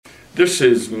This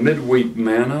is Midweek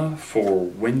Manna for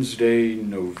Wednesday,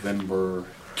 November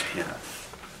 10th.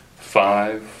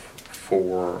 5,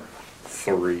 4,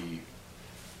 3.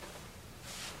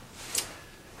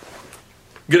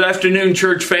 Good afternoon,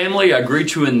 church family. I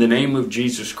greet you in the name of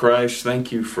Jesus Christ.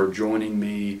 Thank you for joining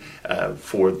me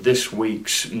for this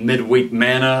week's Midweek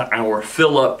Manna, our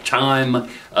fill-up time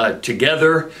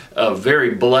together.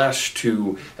 Very blessed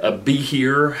to be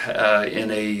here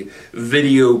in a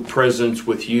video presence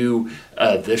with you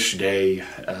this day.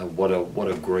 What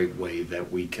a great way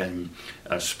that we can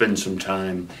spend some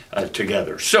time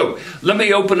together. So let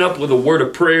me open up with a word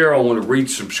of prayer. I want to read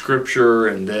some scripture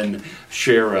and then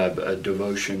share a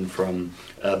devotion from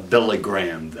Billy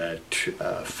Graham that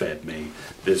fed me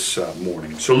this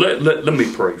morning. So let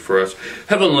me pray for us.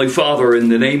 Heavenly Father, in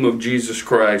the name of Jesus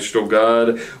Christ, oh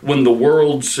God, when the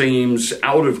world seems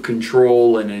out of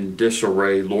control and in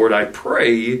disarray, Lord, I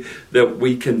pray that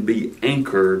we can be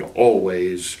anchored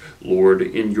always, Lord,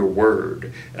 in your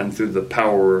word and through the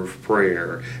power of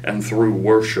prayer and through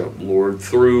worship, Lord,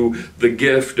 through the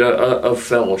gift of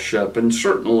fellowship, and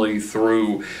certainly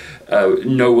through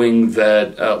knowing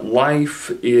that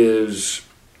life is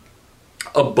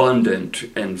abundant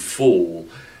and full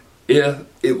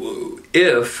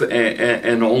if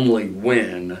and only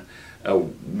when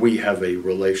we have a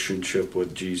relationship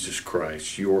with Jesus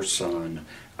Christ, your Son,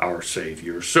 our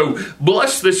Savior. So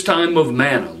bless this time of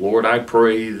manna, Lord. I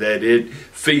pray that it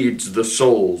feeds the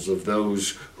souls of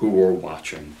those who are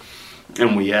watching.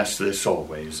 And we ask this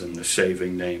always in the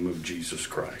saving name of Jesus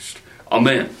Christ.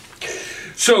 Amen.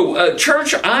 So,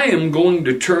 church, I am going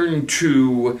to turn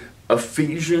to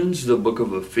Ephesians, the book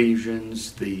of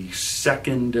Ephesians, the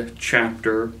second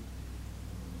chapter,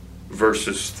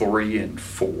 verses 3 and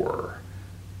 4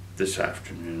 this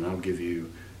afternoon. I'll give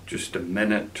you just a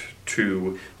minute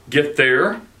to get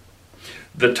there.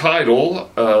 The title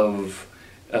of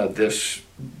this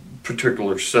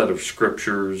particular set of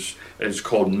scriptures is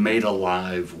called Made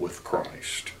Alive with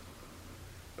Christ.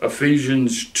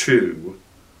 Ephesians 2,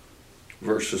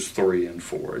 verses 3 and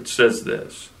 4. It says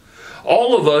this: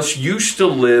 all of us used to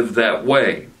live that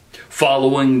way,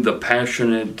 following the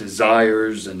passionate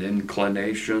desires and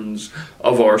inclinations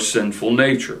of our sinful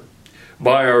nature.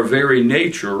 By our very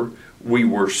nature, we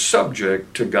were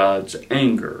subject to God's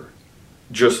anger,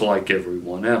 just like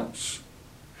everyone else.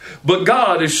 But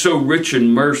God is so rich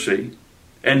in mercy,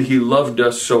 and He loved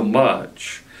us so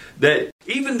much, that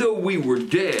even though we were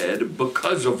dead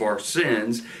because of our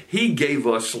sins, He gave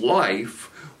us life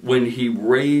when He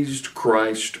raised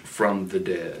Christ from the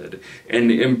dead.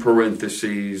 And in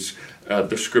parentheses,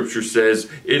 the scripture says,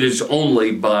 it is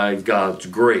only by God's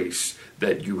grace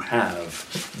that you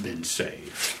have been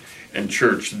saved. And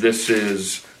church, this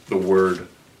is the word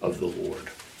of the Lord.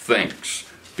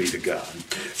 Thanks be to God.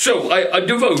 So, a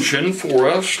devotion for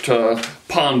us to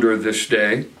ponder this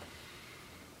day.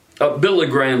 Billy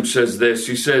Graham says this.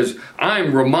 He says,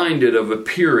 I'm reminded of a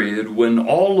period when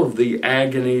all of the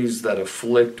agonies that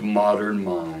afflict modern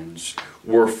minds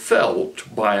were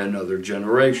felt by another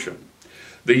generation.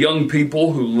 The young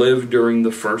people who lived during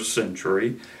the first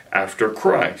century after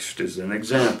Christ is an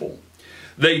example.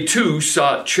 They too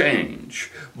sought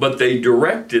change, but they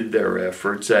directed their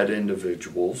efforts at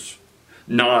individuals,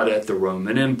 not at the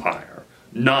Roman Empire,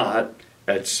 not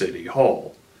at City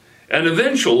Hall. And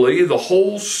eventually, the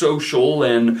whole social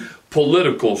and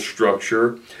political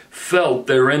structure felt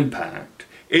their impact.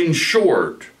 In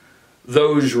short,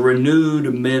 those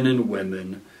renewed men and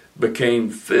women became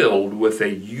filled with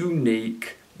a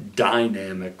unique,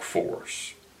 dynamic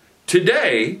force.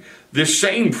 Today, this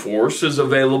same force is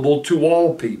available to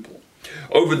all people.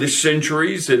 Over the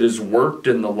centuries, it has worked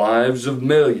in the lives of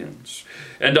millions.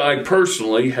 And I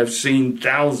personally have seen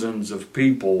thousands of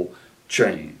people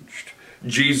changed.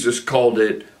 Jesus called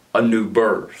it a new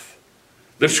birth.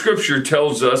 The scripture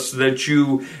tells us that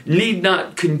you need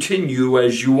not continue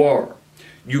as you are.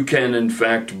 You can, in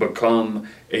fact, become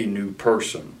a new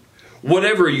person.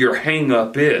 Whatever your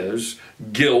hang-up is,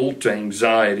 guilt,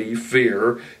 anxiety,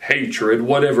 fear, hatred,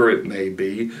 whatever it may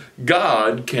be,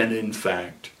 God can, in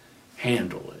fact,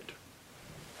 handle it.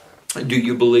 Do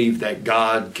you believe that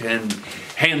God can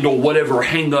handle whatever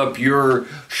hang-up you're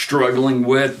struggling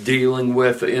with, dealing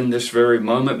with in this very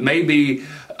moment? Maybe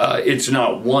it's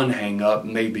not one hang-up,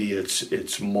 maybe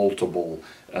it's multiple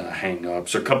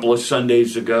hang-ups. A couple of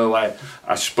Sundays ago,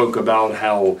 I spoke about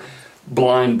how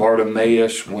blind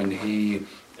Bartimaeus, when he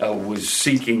was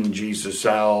seeking Jesus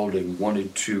out and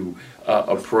wanted to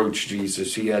approach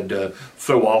Jesus, he had to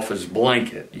throw off his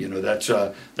blanket. You know,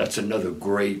 that's another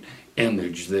great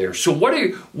image there. So what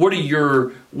are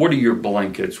your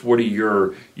blankets? What are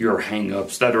your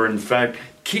hang-ups that are in fact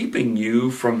keeping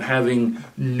you from having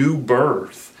new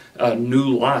birth,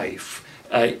 new life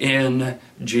in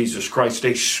Jesus Christ,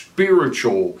 a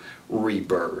spiritual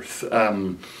rebirth?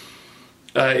 In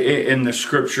the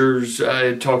scriptures,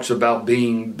 it talks about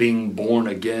being born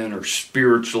again, or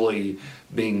spiritually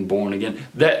being born again.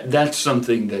 That's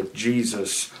something that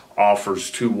Jesus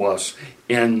offers to us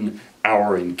in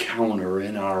our encounter,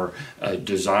 in our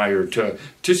desire to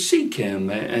seek Him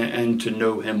and to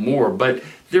know Him more. But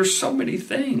there's so many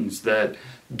things that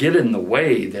get in the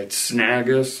way, that snag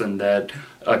us, and that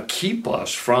keep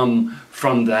us from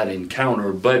that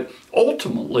encounter. But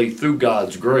ultimately, through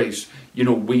God's grace,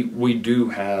 we do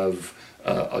have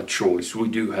a choice. We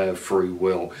do have free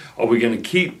will. Are we going to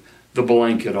keep the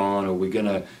blanket on? Are we going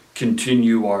to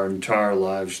continue our entire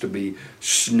lives to be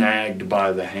snagged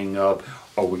by the hang-up?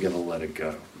 Are we going to let it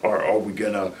go? Or are we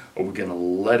going to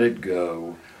let it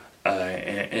go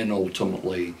and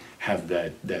ultimately have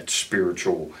that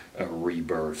spiritual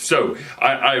rebirth? So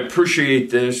I appreciate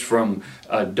this from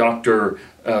Dr.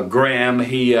 Graham.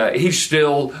 He's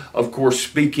still, of course,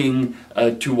 speaking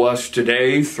to us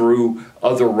today through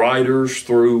other writers,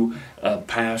 through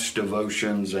past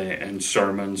devotions and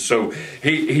sermons. So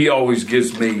he always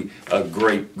gives me a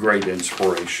great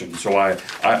inspiration. So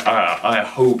I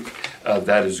hope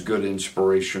that is good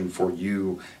inspiration for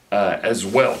you as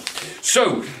well.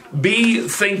 So be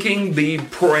thinking, be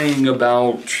praying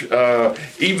about,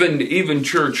 even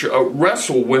church,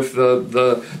 wrestle with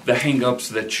the hang-ups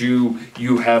that you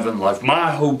have in life. My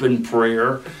hope and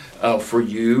prayer for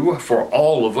you, for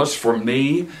all of us, for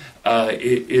me,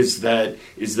 is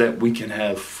that we can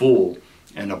have full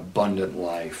and abundant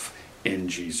life in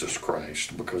Jesus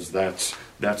Christ, because that's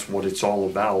what it's all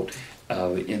about.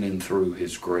 In and through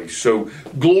His grace. So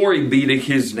glory be to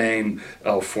His name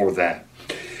for that.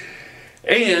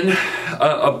 And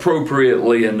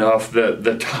appropriately enough,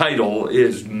 the title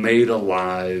is Made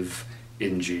Alive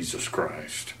in Jesus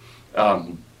Christ.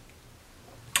 A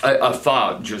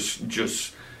thought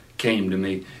just came to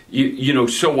me.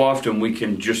 So often we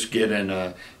can just get in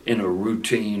a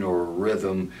routine or a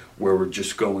rhythm where we're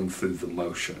just going through the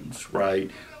motions, right?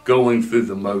 Going through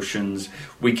the motions,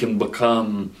 we can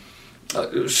become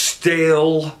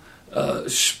stale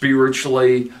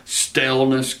spiritually.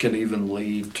 Staleness can even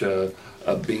lead to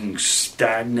being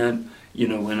stagnant,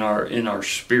 in our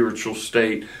spiritual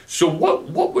state. So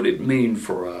what would it mean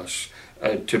for us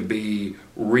to be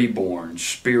reborn,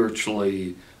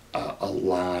 spiritually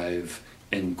alive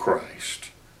in Christ?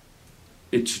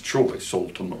 It's a choice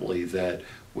ultimately that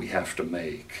we have to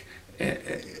make,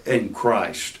 and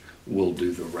Christ will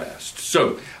do the rest.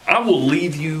 So I will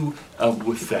leave you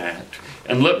with that,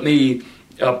 and let me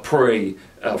pray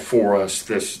for us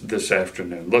this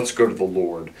afternoon. Let's go to the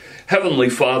Lord. Heavenly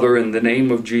Father, in the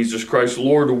name of Jesus Christ,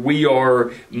 Lord, we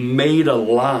are made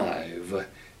alive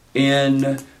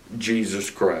in Jesus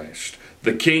Christ,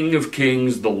 the King of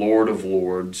Kings, the Lord of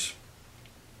Lords.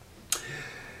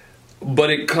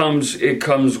 But it comes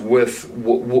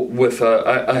with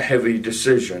a heavy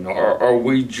decision. Are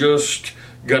we just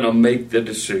going to make the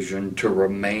decision to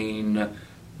remain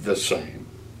the same?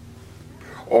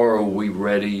 Or are we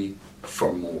ready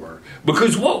for more?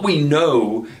 Because what we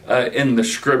know in the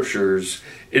scriptures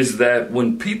is that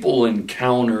when people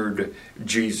encountered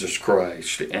Jesus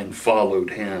Christ and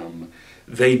followed Him,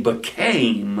 they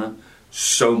became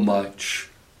so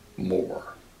much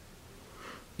more.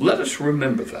 Let us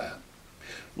remember that.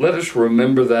 Let us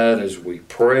remember that as we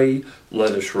pray.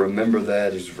 Let us remember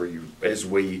that as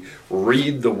we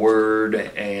read the Word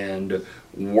and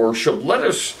worship. Let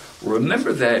us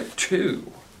remember that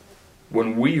too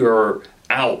when we are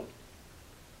out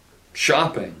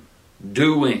shopping,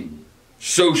 doing,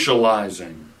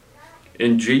 socializing.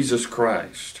 In Jesus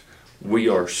Christ, we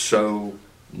are so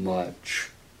much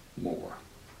more.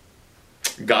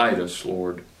 Guide us,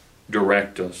 Lord.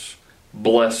 Direct us.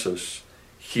 Bless us.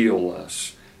 Heal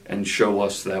us. And show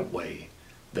us that way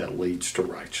that leads to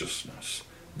righteousness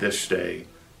this day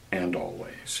and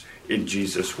always. In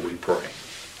Jesus we pray.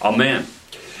 Amen.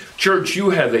 Church, you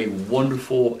have a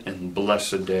wonderful and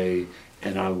blessed day,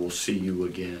 and I will see you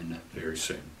again very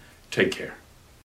soon. Take care.